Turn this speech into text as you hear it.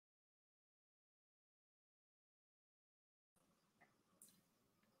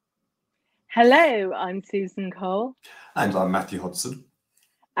Hello, I'm Susan Cole. And I'm Matthew Hodson.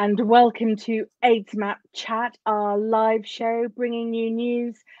 And welcome to aidsmapCHAT, our live show bringing you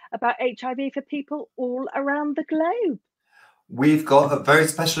news about HIV for people all around the globe. We've got a very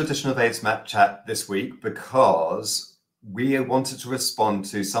special edition of aidsmapCHAT this week because we wanted to respond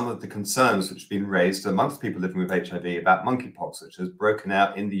to some of the concerns which have been raised amongst people living with HIV about monkeypox, which has broken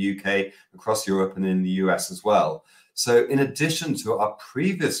out in the UK, across Europe and in the US as well. So in addition to our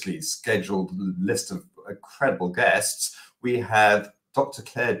previously scheduled list of incredible guests, we have Dr.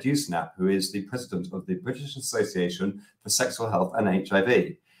 Claire Dewsnap, who is the president of the British Association for Sexual Health and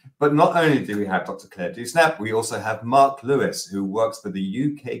HIV. But not only do we have Dr. Claire Dewsnap, we also have Mark Lewis, who works for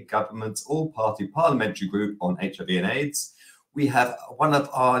the UK government's All-Party Parliamentary Group on HIV and AIDS. We have one of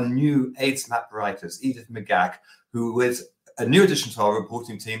our new aidsmap writers, Edith Magak, who is a new addition to our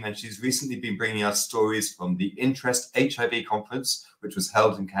reporting team, and she's recently been bringing us stories from the Interest HIV conference, which was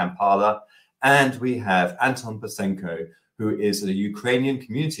held in Kampala. And we have Anton Basenko, who is a Ukrainian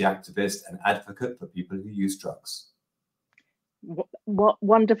community activist and advocate for people who use drugs. What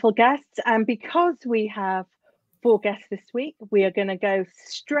wonderful guests. And because we have 4 guests this week, we are going to go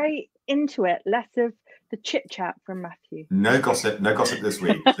straight into it. Less of the chit chat from Matthew. No gossip this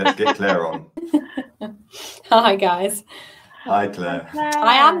week. Let's get Claire on. Hi guys. Hi Claire.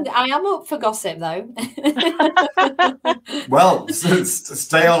 I am up for gossip though. Well,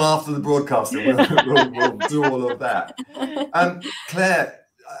 stay on after the broadcast and we'll do all of that. Claire,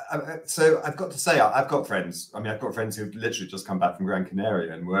 so I've got to say, I've got friends. I mean, I've got friends who've literally just come back from Gran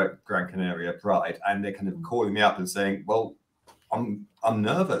Canaria and were at Gran Canaria Pride, and they're kind of calling me up and saying, well, I'm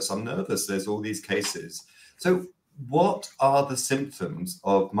nervous. There's all these cases. So what are the symptoms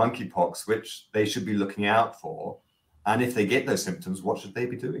of monkeypox which they should be looking out for? And if they get those symptoms, what should they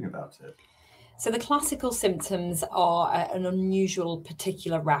be doing about it? So the classical symptoms are an unusual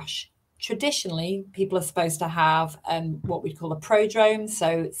particular rash. Traditionally, people are supposed to have what we call a prodrome,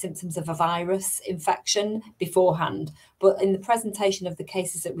 so symptoms of a virus infection beforehand. But in the presentation of the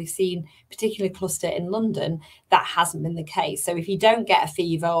cases that we've seen, particularly clustered in London, that hasn't been the case. So if you don't get a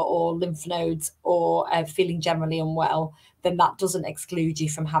fever or lymph nodes or feeling generally unwell, then that doesn't exclude you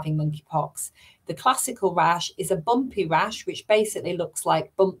from having monkeypox. The classical rash is a bumpy rash, which basically looks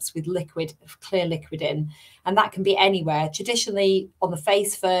like bumps with liquid, clear liquid in, and that can be anywhere, traditionally on the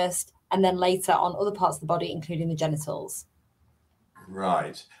face first, and then later on other parts of the body, including the genitals.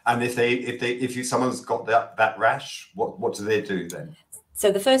 Right. And if someone's got that rash, what do they do then? So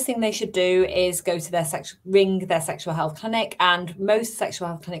the first thing they should do is go to ring their sexual health clinic, and most sexual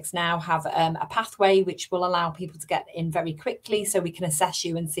health clinics now have a pathway which will allow people to get in very quickly, so we can assess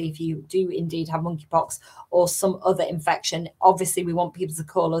you and see if you do indeed have monkeypox or some other infection. Obviously, we want people to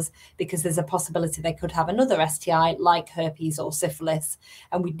call us because there's a possibility they could have another STI like herpes or syphilis,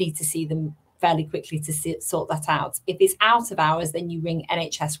 and we'd need to see them fairly quickly to sort that out. If it's out of hours, then you ring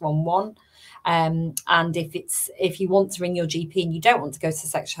NHS 11. And if you want to ring your GP and you don't want to go to the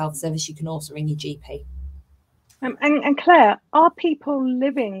sexual health service, you can also ring your GP. And Claire, are people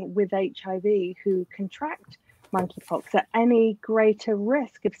living with HIV who contract monkeypox at any greater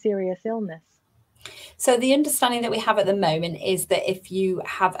risk of serious illness? So the understanding that we have at the moment is that if you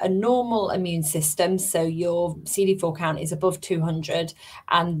have a normal immune system, so your CD4 count is above 200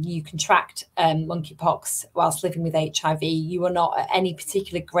 and you contract monkeypox whilst living with HIV, you are not at any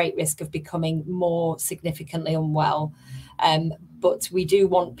particular great risk of becoming more significantly unwell. But we do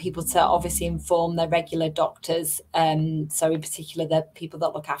want people to obviously inform their regular doctors, so in particular the people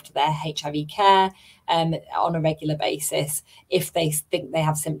that look after their HIV care on a regular basis if they think they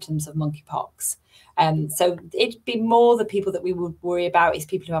have symptoms of monkeypox. So it'd be more the people that we would worry about is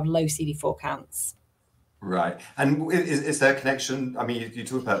people who have low CD4 counts. Right. And is there a connection? I mean, you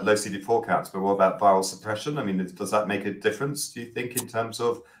talk about low CD4 counts, but what about viral suppression? I mean, does that make a difference, do you think, in terms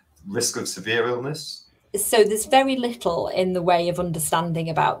of risk of severe illness? So there's very little in the way of understanding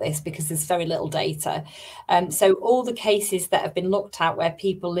about this because there's very little data. So all the cases that have been looked at where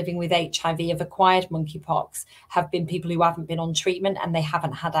people living with HIV have acquired monkeypox have been people who haven't been on treatment and they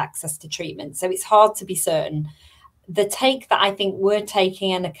haven't had access to treatment. So it's hard to be certain. The take that I think we're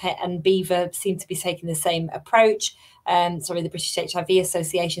taking and Beaver seem to be taking the same approach. The British HIV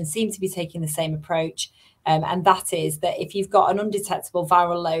Association seem to be taking the same approach. And that is that if you've got an undetectable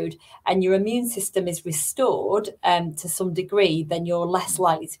viral load and your immune system is restored to some degree, then you're less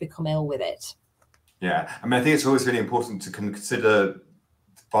likely to become ill with it. Yeah, I mean, I think it's always really important to consider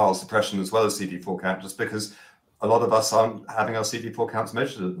viral suppression as well as CD4 count, just because a lot of us aren't having our CD4 counts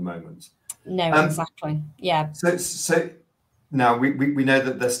measured at the moment. No, exactly. Yeah. So now we know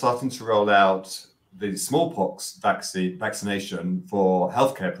that they're starting to roll out the smallpox vaccination for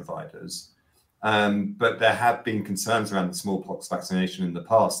healthcare providers. But there have been concerns around the smallpox vaccination in the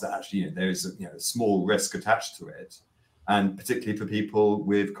past that actually there is a small risk attached to it, and particularly for people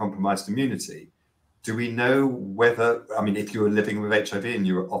with compromised immunity. Do we know whether, I mean, if you were living with HIV and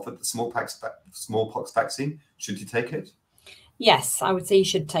you were offered the smallpox vaccine, should you take it? Yes, I would say you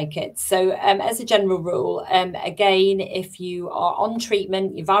should take it. So as a general rule, again, if you are on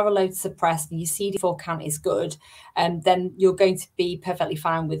treatment, your viral load suppressed and your CD4 count is good, then you're going to be perfectly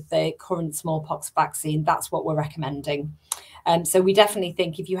fine with the current smallpox vaccine. That's what we're recommending. So we definitely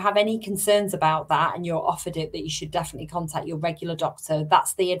think if you have any concerns about that and you're offered it, that you should definitely contact your regular doctor.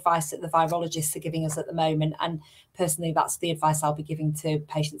 That's the advice that the virologists are giving us at the moment. And personally, that's the advice I'll be giving to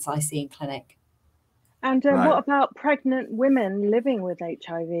patients I see in clinic. And what about pregnant women living with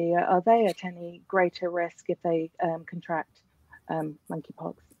HIV? Are they at any greater risk if they contract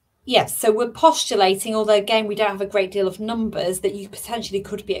monkeypox? Yes, so we're postulating, although again, we don't have a great deal of numbers, that you potentially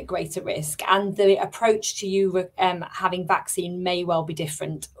could be at greater risk. And the approach to you having vaccine may well be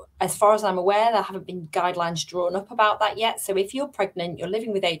different. As far as I'm aware, there haven't been guidelines drawn up about that yet. So if you're pregnant, you're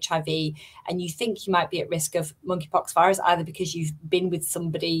living with HIV, and you think you might be at risk of monkeypox virus, either because you've been with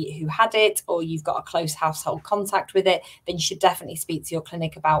somebody who had it or you've got a close household contact with it, then you should definitely speak to your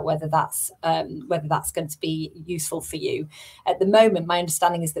clinic about whether that's going to be useful for you. At the moment, my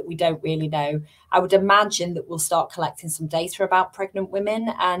understanding is that we don't really know. I would imagine that we'll start collecting some data about pregnant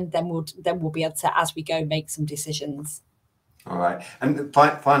women, and then we'll be able to, as we go, make some decisions. All right. And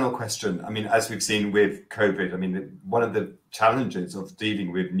the final question, I mean, as we've seen with COVID, I mean, one of the challenges of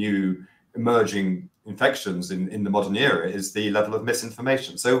dealing with new emerging infections in the modern era is the level of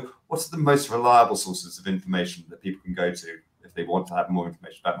misinformation. So what's the most reliable sources of information that people can go to if they want to have more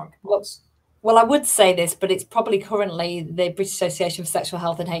information about monkeypox? Well, I would say this, but it's probably currently the British Association for Sexual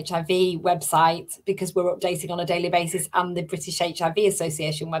Health and HIV website, because we're updating on a daily basis, and the British HIV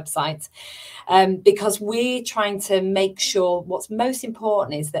Association website, because we're trying to make sure what's most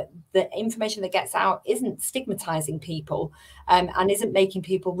important is that the information that gets out isn't stigmatizing people and isn't making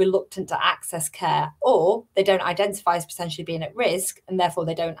people reluctant to access care, or they don't identify as potentially being at risk and therefore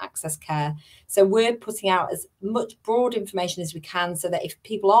they don't access care. So we're putting out as much broad information as we can, so that if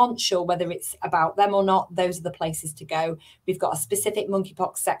people aren't sure whether it's about them or not, those are the places to go. We've got a specific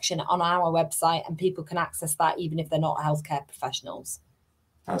monkeypox section on our website, and people can access that even if they're not healthcare professionals.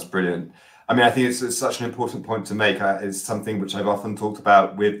 That's brilliant. I mean, I think it's such an important point to make. It's something which I've often talked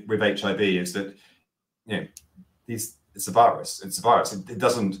about with HIV, is that it's a virus. It's a virus. It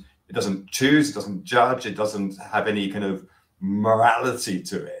doesn't choose. It doesn't judge. It doesn't have any kind of morality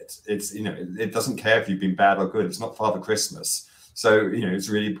to it. It's it doesn't care if you've been bad or good. It's not Father Christmas. So it's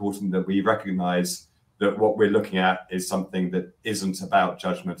really important that we recognize that what we're looking at is something that isn't about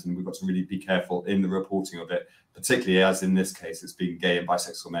judgment, and we've got to really be careful in the reporting of it, particularly as in this case it's been gay and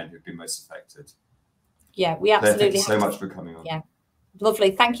bisexual men who've been most affected. Yeah, we absolutely Claire, thank you so much for coming on. Yeah,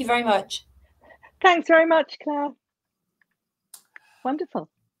 lovely. Thank you very much. Thanks very much, Claire. Wonderful.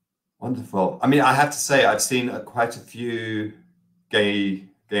 Wonderful. I mean, I have to say, I've seen quite a few gay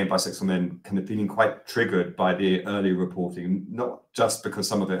and bisexual men kind of feeling quite triggered by the early reporting, not just because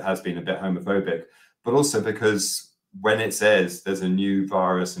some of it has been a bit homophobic, but also because when it says there's a new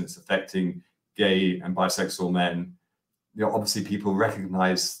virus and it's affecting gay and bisexual men, obviously people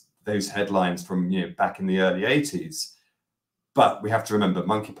recognize those headlines from back in the early 80s. But we have to remember,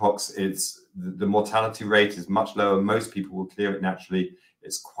 monkeypox is the mortality rate is much lower. Most people will clear it naturally.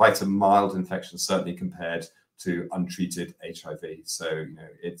 It's quite a mild infection, certainly compared to untreated HIV. So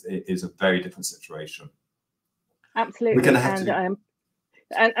it is a very different situation. Absolutely. We're going to have to.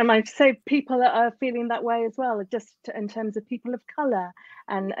 And I say people are feeling that way as well, just in terms of people of colour,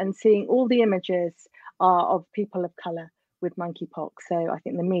 and seeing all the images of people of colour with monkeypox. So I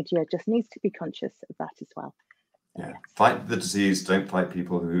think the media just needs to be conscious of that as well. Yeah, fight the disease, don't fight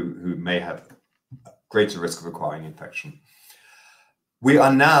people who may have greater risk of acquiring infection. We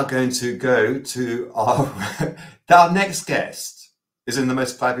are now going to go to our next guest is in the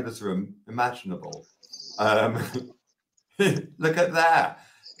most fabulous room imaginable. Look at that.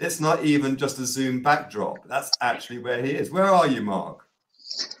 It's not even just a Zoom backdrop. That's actually where he is. Where are you, Mark?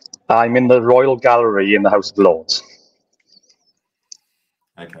 I'm in the Royal Gallery in the House of Lords.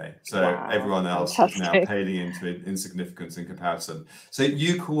 Okay, so wow, everyone else is now paling into insignificance in comparison. So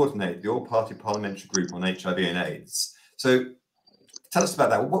you coordinate the All-Party Parliamentary Group on HIV and AIDS. So tell us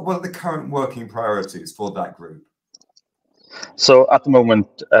about that. What are the current working priorities for that group? So at the moment,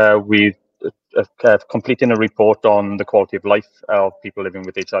 we completing a report on the quality of life of people living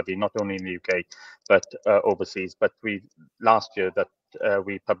with HIV, not only in the UK, but overseas. But last year that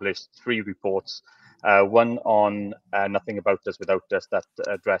we published 3 reports. One on Nothing About Us Without Us, that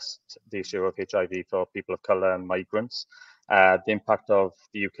addressed the issue of HIV for people of colour and migrants, the impact of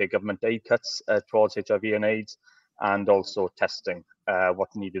the UK government aid cuts towards HIV and AIDS, and also testing,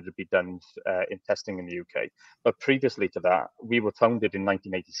 what needed to be done in testing in the UK. But previously to that, we were founded in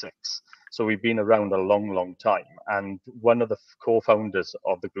 1986. So we've been around a long, long time. And one of the co-founders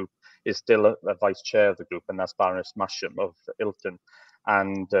of the group is still a vice chair of the group, and that's Baroness Masham of Ilton.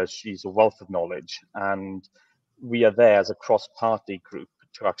 And she's a wealth of knowledge. And we are there as a cross-party group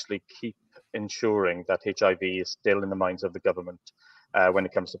to actually keep ensuring that HIV is still in the minds of the government when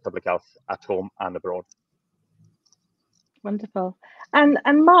it comes to public health at home and abroad. Wonderful. And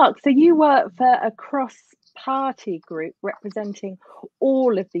Mark, so you work for a cross-party group representing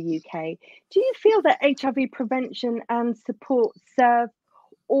all of the UK. Do you feel that HIV prevention and support serve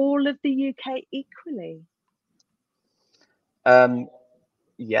all of the UK equally?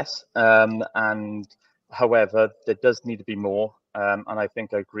 Yes, and however, there does need to be more. And I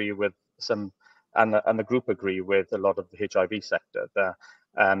think I agree with some, and the group agree with a lot of the HIV sector. The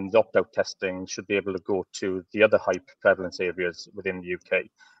opt-out testing should be able to go to the other high prevalence areas within the UK,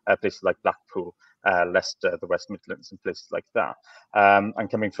 places like Blackpool, Leicester, the West Midlands, and places like that.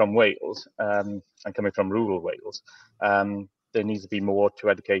 And coming from Wales, and coming from rural Wales, there needs to be more to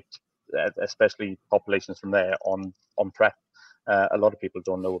educate, especially populations from there, on PrEP. A lot of people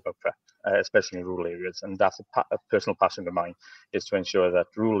don't know about PrEP, especially in rural areas, and that's a personal passion of mine, is to ensure that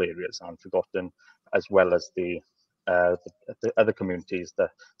rural areas aren't forgotten, as well as the other communities that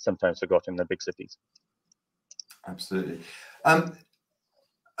sometimes forgotten in the big cities. Absolutely.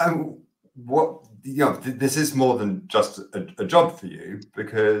 This is more than just a job for you,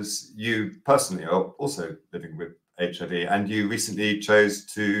 because you personally are also living with HIV, and you recently chose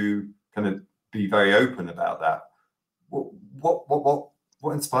to kind of be very open about that.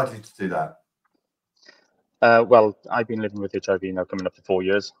 What inspired you to do that? Well, I've been living with HIV now coming up to 4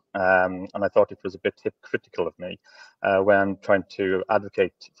 years, and I thought it was a bit hypocritical of me when I'm trying to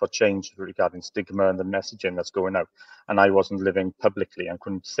advocate for change regarding stigma and the messaging that's going out, and I wasn't living publicly and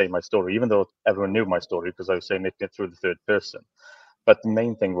couldn't say my story, even though everyone knew my story because I was saying it through the third person. But the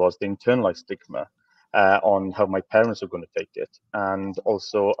main thing was the internalized stigma on how my parents were going to take it, and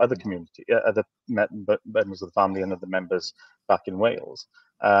also other community, other members of the family and other members back in Wales.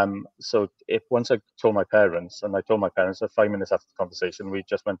 So once I told my parents, and I told my parents that 5 minutes after the conversation, we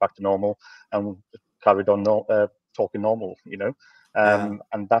just went back to normal and carried on talking normal, you know.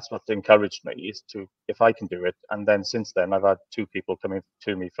 And that's what encouraged me, is to, if I can do it. And then since then, I've had 2 people coming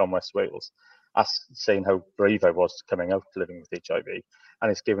to me from West Wales, saying how brave I was coming out living with HIV,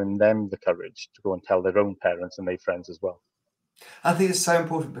 and it's given them the courage to go and tell their own parents and their friends as well. I think it's so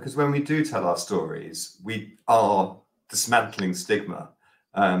important, because when we do tell our stories, we are dismantling stigma,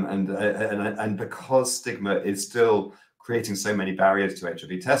 and because stigma is still creating so many barriers to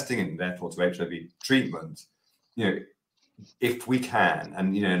HIV testing and therefore to HIV treatment, you know, if we can,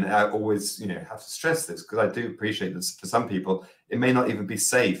 and you know, and I always, you know, have to stress this, because I do appreciate that for some people it may not even be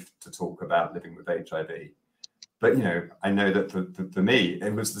safe to talk about living with HIV. But you know, I know that for me,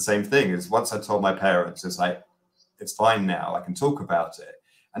 it was the same thing. Is once I told my parents, it's like, it's fine now, I can talk about it.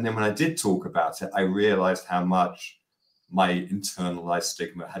 And then when I did talk about it, I realized how much my internalized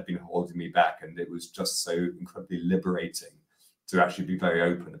stigma had been holding me back, and it was just so incredibly liberating to actually be very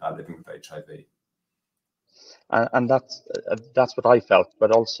open about living with HIV. And that's what I felt,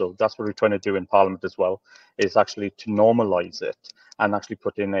 but also that's what we're trying to do in Parliament as well, is actually to normalise it and actually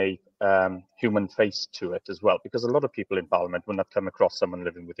put in a human face to it as well, because a lot of people in Parliament will not come across someone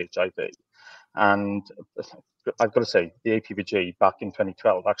living with HIV. And I've got to say, the APVG back in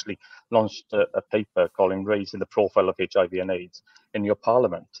 2012 actually launched a paper calling Raising the Profile of HIV and AIDS in your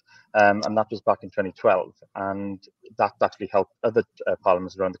Parliament. And that was back in 2012. And that actually helped other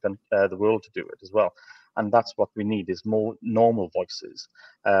parliaments around the world to do it as well. And that's what we need, is more normal voices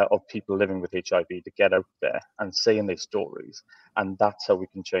of people living with HIV to get out there and saying their stories. And that's how we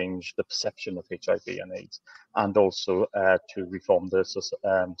can change the perception of HIV and AIDS, and also to reform the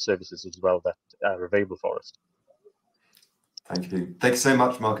services as well that are available for us. Thank you. Thanks so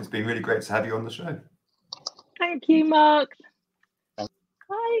much, Mark. It's been really great to have you on the show. Thank you, Mark.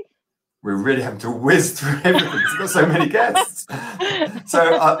 Hi. We're really having to whiz through everything. We've got so many guests.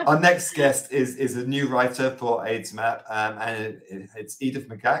 So our next guest is a new writer for aidsmap, and it's Edith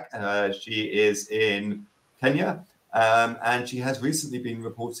Magak. She is in Kenya, and she has recently been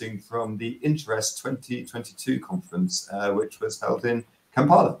reporting from the Interest 2022 conference, which was held in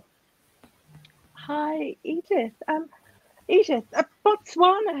Kampala. Hi, Edith. Edith,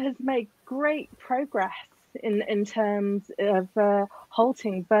 Botswana has made great progress in terms of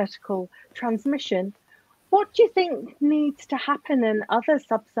halting vertical transmission. What do you think needs to happen in other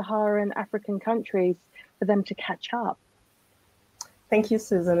sub-Saharan African countries for them to catch up? Thank you,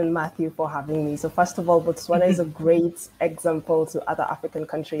 Susan and Matthew, for having me. So first of all, Botswana is a great example to other African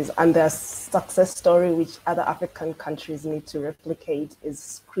countries, and their success story which other African countries need to replicate is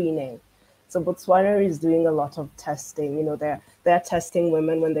screening. So Botswana is doing a lot of testing. You know, they're testing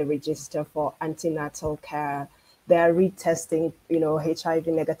women when they register for antenatal care. They're retesting, you know, HIV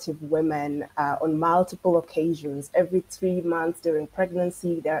negative women on multiple occasions. Every 3 months during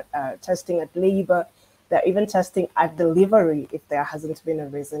pregnancy, they're testing at labor. They're even testing at delivery if there hasn't been a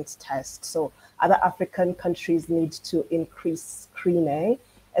recent test. So other African countries need to increase screening,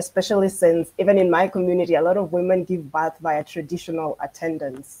 especially since even in my community, a lot of women give birth via traditional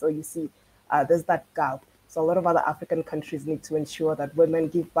attendance. So you see, there's that gap. So a lot of other African countries need to ensure that women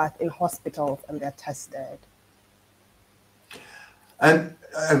give birth in hospitals and they're tested. And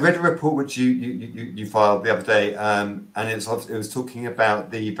I read a report which you filed the other day, and it was talking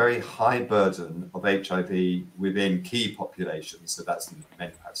about the very high burden of HIV within key populations. So that's men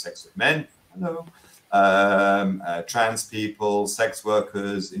who have sex with men, trans people, sex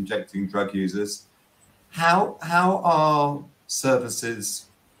workers, injecting drug users. How are services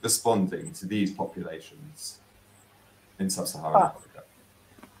responding to these populations in sub-Saharan Africa?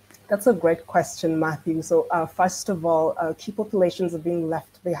 That's a great question, Matthew. So first of all, key populations are being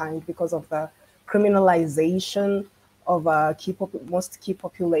left behind because of the criminalization of most key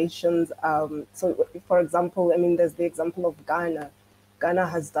populations. So for example, I mean, there's the example of Ghana. Ghana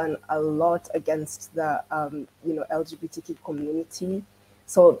has done a lot against the LGBTQ community.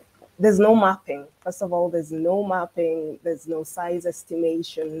 So there's no mapping. First of all, there's no mapping, there's no size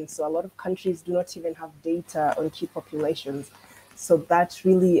estimation. So a lot of countries do not even have data on key populations. So that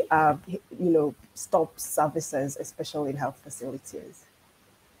really, stops services, especially in health facilities.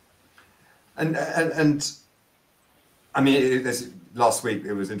 And I mean, last week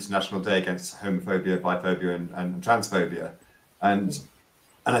it was International Day Against Homophobia, Biphobia, and Transphobia, and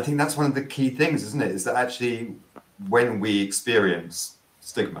I think that's one of the key things, isn't it? Is that actually when we experience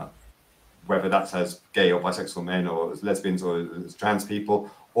stigma, whether that's as gay or bisexual men, or as lesbians, or as trans people,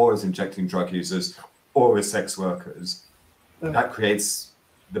 or as injecting drug users, or as sex workers. That creates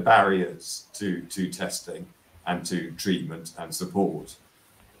the barriers to testing and to treatment and support.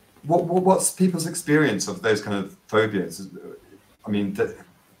 What's people's experience of those kind of phobias? I mean,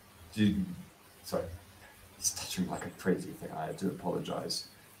 sorry, it's touching like a crazy thing. I do apologize.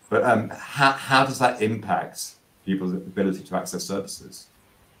 But how does that impact people's ability to access services?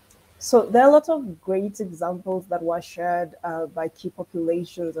 So there are a lot of great examples that were shared by key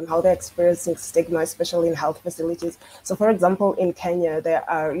populations and how they're experiencing stigma, especially in health facilities. So for example, in Kenya, there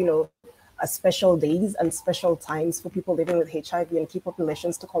are, special days and special times for people living with HIV and key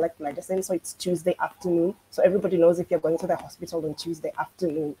populations to collect medicine. So it's Tuesday afternoon. So everybody knows if you're going to the hospital on Tuesday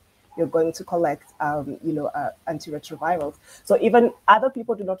afternoon, you're going to collect, antiretrovirals. So even other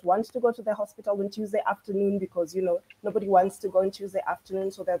people do not want to go to the hospital on Tuesday afternoon because, nobody wants to go on Tuesday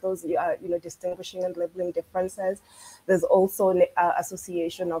afternoon. So there are those, distinguishing and labeling differences. There's also an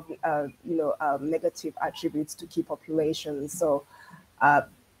association of, negative attributes to key populations. So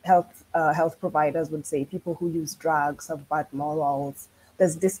health providers would say people who use drugs have bad morals.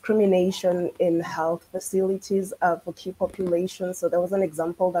 There's discrimination in health facilities for key populations. So there was an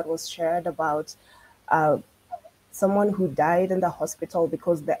example that was shared about someone who died in the hospital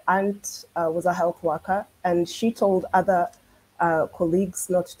because the aunt was a health worker, and she told other colleagues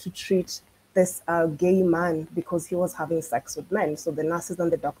not to treat this gay man because he was having sex with men. So the nurses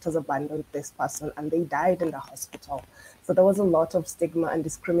and the doctors abandoned this person and they died in the hospital. So there was a lot of stigma and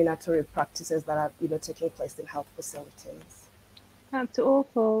discriminatory practices that are taking place in health facilities. That's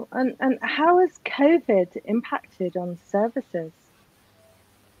awful. And how has COVID impacted on services?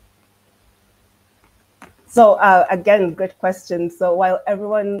 So again, great question. So while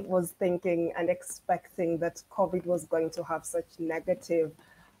everyone was thinking and expecting that COVID was going to have such negative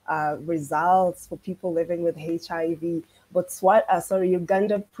results for people living with HIV, but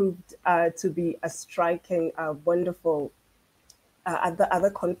Uganda proved to be a striking, wonderful. At the other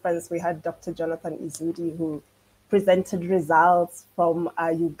conference, we had Dr. Jonathan Izudi, who presented results from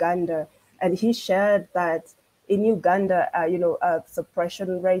Uganda, and he shared that in Uganda,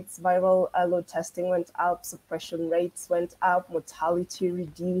 suppression rates, viral load testing went up, suppression rates went up, mortality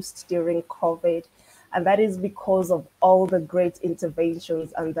reduced during COVID, and that is because of all the great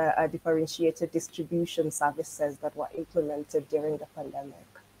interventions and the differentiated distribution services that were implemented during the pandemic.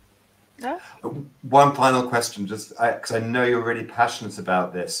 Yeah. One final question, just because I know you're really passionate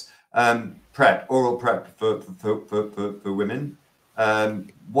about this. PrEP, oral PrEP for women.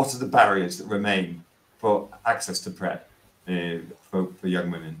 What are the barriers that remain for access to PrEP for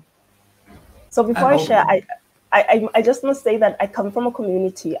young women? So before I share, I just must say that I come from a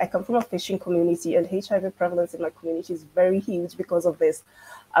community. I come from a fishing community, and HIV prevalence in my community is very huge because of this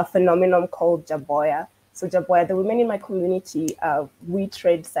phenomenon called jaboya. So jaboya, the women in my community, we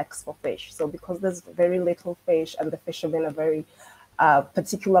trade sex for fish. So because there's very little fish and the fishermen are very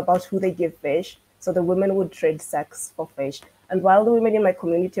particular about who they give fish, so the women would trade sex for fish. And while the women in my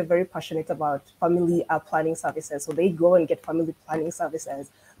community are very passionate about family planning services, so they go and get family planning services,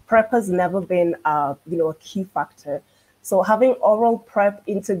 PrEP has never been, a key factor. So having oral PrEP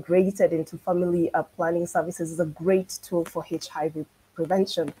integrated into family planning services is a great tool for HIV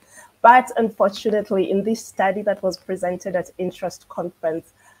prevention. But unfortunately, in this study that was presented at Interest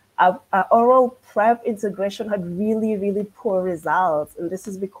Conference, oral PrEP integration had really, really poor results. And this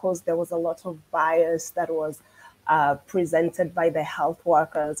is because there was a lot of bias that was presented by the health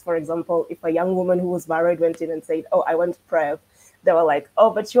workers. For example, if a young woman who was married went in and said, oh, I want PrEP, they were like,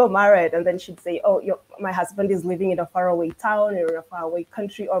 oh, but you're married. And then she'd say, oh, my husband is living in a faraway town or a faraway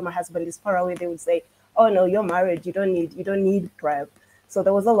country, or my husband is far away. They would say, oh, no, you're married. You don't need PrEP. So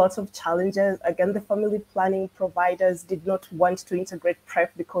there was a lot of challenges. Again, the family planning providers did not want to integrate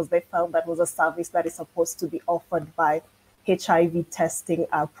PrEP because they felt that was a service that is supposed to be offered by HIV testing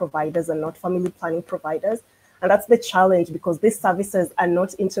providers and not family planning providers. And that's the challenge, because these services are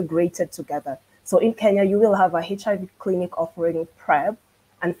not integrated together. So in Kenya, you will have a HIV clinic offering PrEP,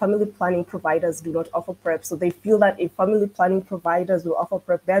 and family planning providers do not offer PrEP. So they feel that if family planning providers will offer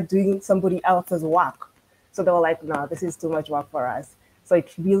PrEP, they're doing somebody else's work. So they were like, no, this is too much work for us. So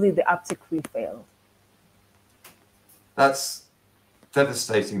it's really the uptick we failed. That's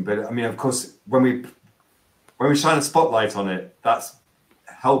devastating. But I mean, of course, when we shine a spotlight on it, that's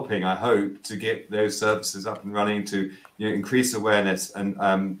helping, I hope, to get those services up and running, to increase awareness.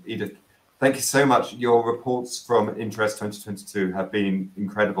 And Edith, thank you so much. Your reports from Interest 2022 have been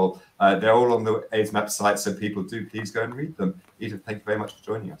incredible. They're all on the aidsmap site, so people do please go and read them. Edith, thank you very much for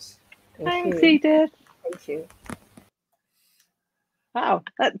joining us. Thanks, Edith. Thank you. Wow,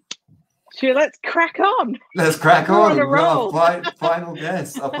 let's crack on. Let's crack on. We've got our final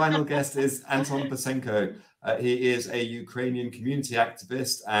guest. Our final guest is Anton Basenko. He is a Ukrainian community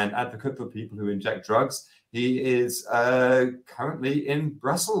activist and advocate for people who inject drugs. He is currently in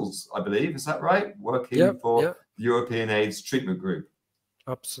Brussels, I believe. Is that right? Working for the European AIDS Treatment Group.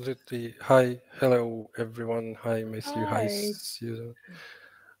 Absolutely. Hi. Hello, everyone. Hi, Matthew. Hi, Susan.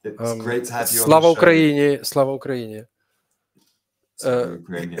 It's great to have you Slava on the show. Ukraini. Slava Ukraini.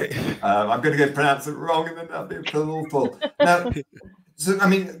 I'm going to pronounce it wrong, and then that'll be awful. Now, so I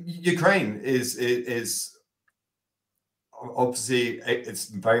mean, Ukraine is obviously, it's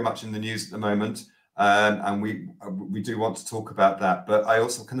very much in the news at the moment, and we do want to talk about that. But I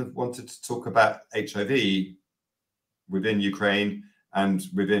also kind of wanted to talk about HIV within Ukraine and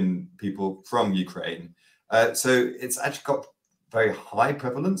within people from Ukraine. So it's actually got very high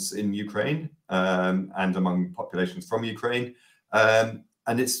prevalence in Ukraine and among populations from Ukraine.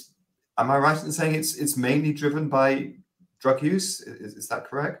 And it's, am I right in saying it's mainly driven by drug use? Is that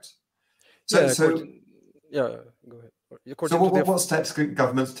correct? So, go ahead. So what steps can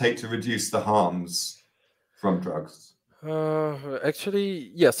governments take to reduce the harms from drugs?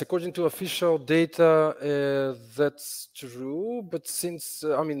 Actually, yes, according to official data, that's true. But since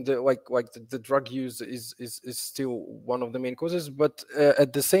I mean, the drug use is still one of the main causes. But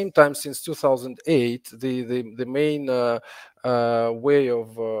at the same time, since 2008, the main way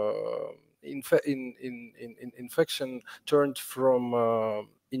of infection turned from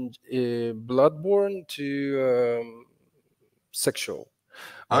bloodborne to sexual.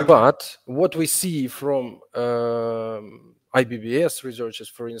 Okay. But what we see from IBBS researchers,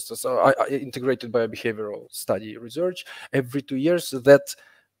 for instance, integrated biobehavioral study research, every 2 years, that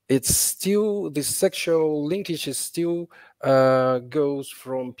it's still, the sexual linkage is still goes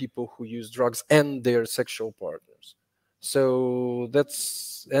from people who use drugs and their sexual partners. So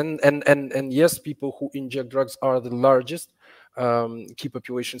that's, and yes, people who inject drugs are the largest key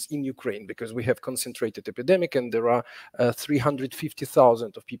populations in Ukraine, because we have concentrated epidemic, and there are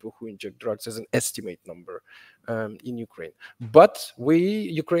 350,000 of people who inject drugs as an estimate number in Ukraine. But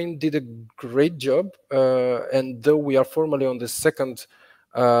Ukraine did a great job, and though we are formally on the second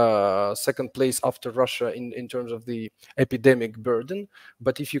place after Russia in terms of the epidemic burden,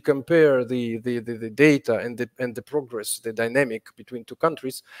 but if you compare the data and the progress, the dynamic between two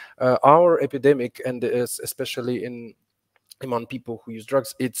countries, our epidemic, and especially in among people who use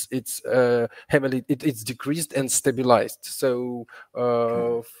drugs, it's heavily it's decreased and stabilized. So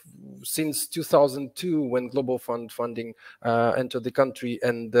since 2002, when global funding entered the country,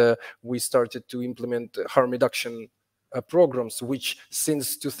 and we started to implement harm reduction programs, which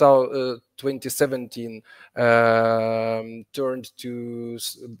since 2017 turned to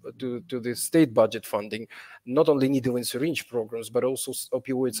the state budget funding, not only needle and syringe programs, but also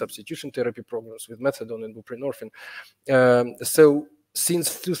opioid substitution therapy programs with methadone and buprenorphine. So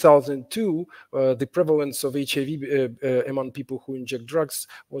since 2002, the prevalence of HIV among people who inject drugs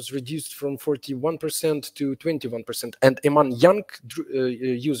was reduced from 41% to 21%. And among young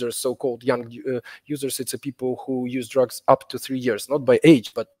users, so-called young users, it's people who use drugs up to 3 years, not by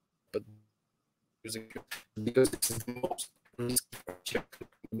age, but using, because it's the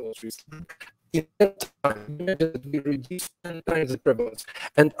most risky. In that time, we reduce 10 times the prevalence,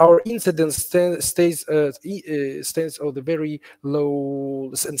 and our incidence stays on the very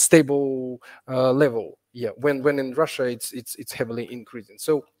low and stable level. Yeah, when in Russia it's heavily increasing.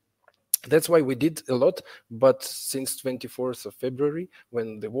 So that's why we did a lot. But since 24th of February,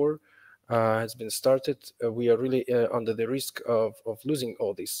 when the war has been started, we are really under the risk of losing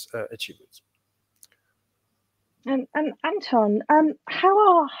all these achievements. And Anton, how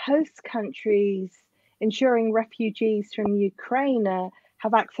are host countries ensuring refugees from Ukraine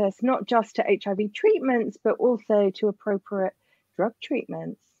have access not just to HIV treatments, but also to appropriate drug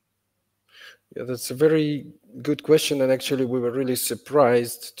treatments? Yeah, that's a very good question. And actually, we were really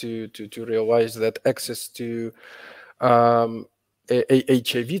surprised to realize that access to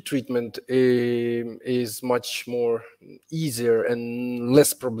HIV treatment is much more easier and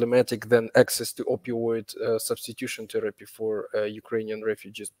less problematic than access to opioid substitution therapy for Ukrainian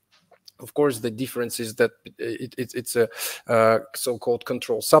refugees. Of course, the difference is that it's a so-called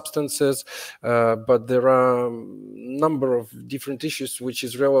controlled substances, but there are a number of different issues which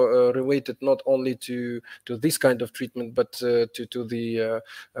is related not only to this kind of treatment, but to the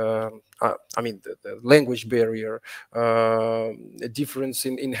I mean, the language barrier, a difference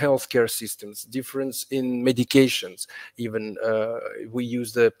in healthcare systems, difference in medications. Even we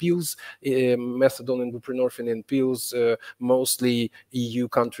use the pills, methadone and buprenorphine in pills. Mostly EU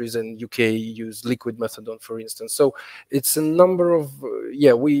countries and UK use liquid methadone, for instance. So it's a number of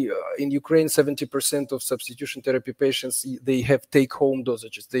we in Ukraine 70% of substitution therapy patients, they have take-home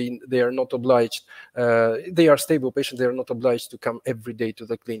dosages. They are not obliged. They are stable patients. They are not obliged to come every day to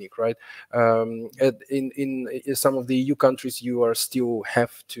the clinic, right? In some of the EU countries, you are still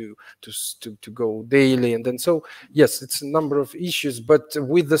have to go daily, and then so yes, it's a number of issues. But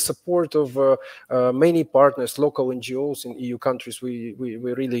with the support of many partners, local NGOs in EU countries,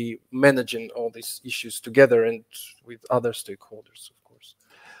 we're really managing all these issues together and with other stakeholders, of course.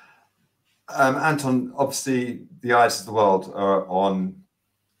 Anton, obviously, the eyes of the world are on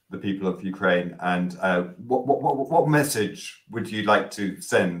the people of Ukraine, and what message would you like to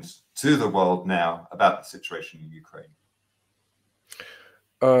send to the world now about the situation in Ukraine?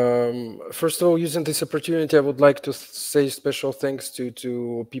 First of all, using this opportunity, I would like to say special thanks to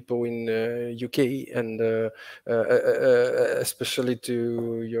people in UK and especially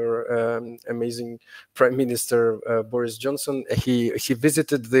to your amazing Prime Minister Boris Johnson. He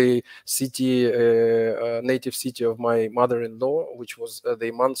visited the city, native city of my mother-in-law, which was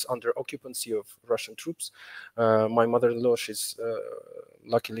the months under occupancy of Russian troops. My mother-in-law, she's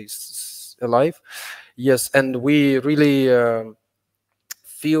luckily alive. Yes, and we really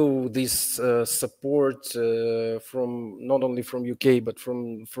feel this support from not only from UK but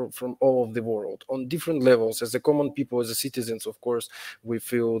from all of the world on different levels. As a common people, as a citizens, of course, we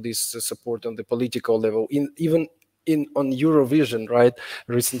feel this support on the political level, even on Eurovision, right?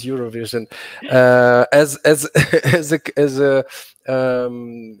 Recent Eurovision,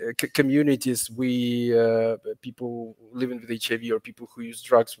 communities, we people living with HIV or people who use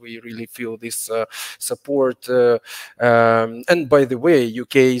drugs, we really feel this support. And by the way,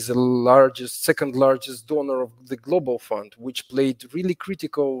 UK is the second largest donor of the Global Fund, which played really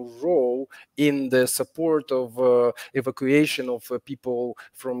critical role in the support of evacuation of people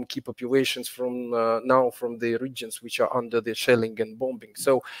from key populations from the regions which are under the shelling and bombing.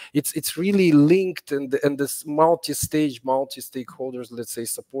 So it's really linked, and this multi-stakeholders, let's say,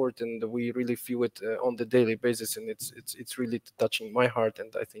 support, and we really feel it on the daily basis, and it's really touching my heart,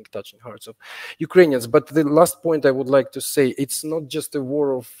 and I think touching hearts of Ukrainians. But the last point I would like to say, it's not just a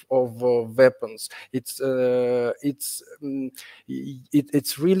war of weapons. It's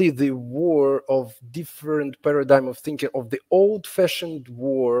really the war of different paradigm of thinking, of the old-fashioned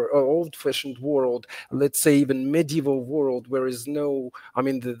war, or old-fashioned world, let's say even medieval world where is no, I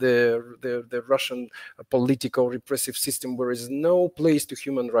mean, the Russian political repressive system, where is no place to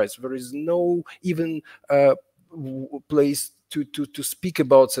human rights, there is no even place to speak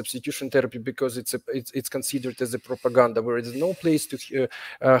about substitution therapy, because it's considered as a propaganda, where there is no place to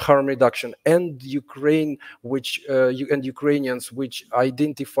harm reduction. And Ukraine, which and Ukrainians, which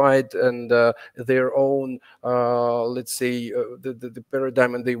identified and their own, let's say, the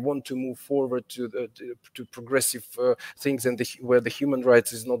paradigm, and they want to move forward to progressive things, and where the human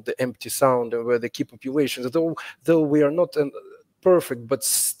rights is not the empty sound, and where the key populations, though we are not perfect, but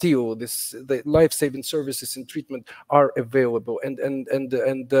still the life-saving services and treatment are available, and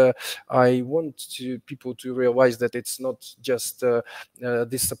I want people to realize that it's not just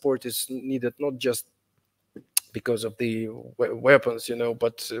this support is needed not just because of the weapons, you know,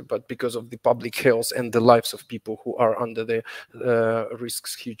 but because of the public health and the lives of people who are under the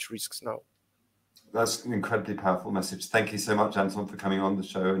huge risks now. That's an incredibly powerful message. Thank you so much, Anton, for coming on the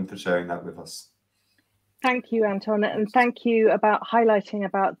show and for sharing that with us. Thank you, Anton, and thank you about highlighting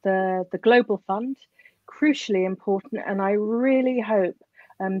about the Global Fund, crucially important, and I really hope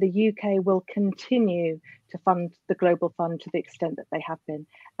the UK will continue to fund the Global Fund to the extent that they have been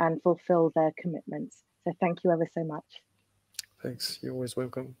and fulfil their commitments. So thank you ever so much. Thanks, you're always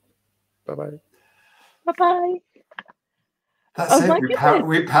welcome. Bye-bye. Bye-bye. That's it,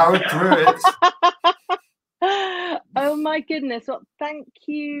 we powered through it. Oh my goodness, well, thank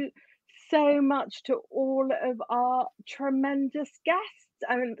you so much to all of our tremendous guests.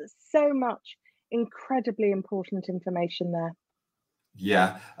 I mean, so much incredibly important information there.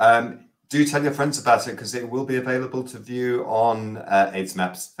 Yeah, do tell your friends about it, because it will be available to view on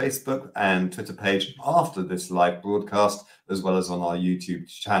aidsmap's Facebook and Twitter page after this live broadcast, as well as on our YouTube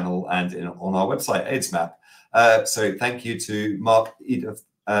channel and on our website, aidsmap. So thank you to Mark, Edith,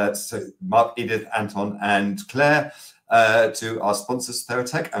 Anton and Claire, to our sponsors,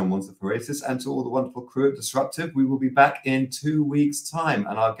 Theratech and Wandsworth Oasis, and to all the wonderful crew at Disruptive. We will be back in 2 weeks' time,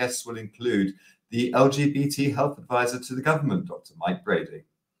 and our guests will include the LGBT health advisor to the government, Dr. Mike Brady.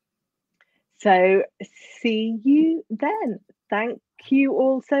 So see you then. Thank you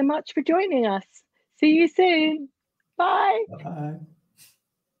all so much for joining us. See you soon. Bye. Bye.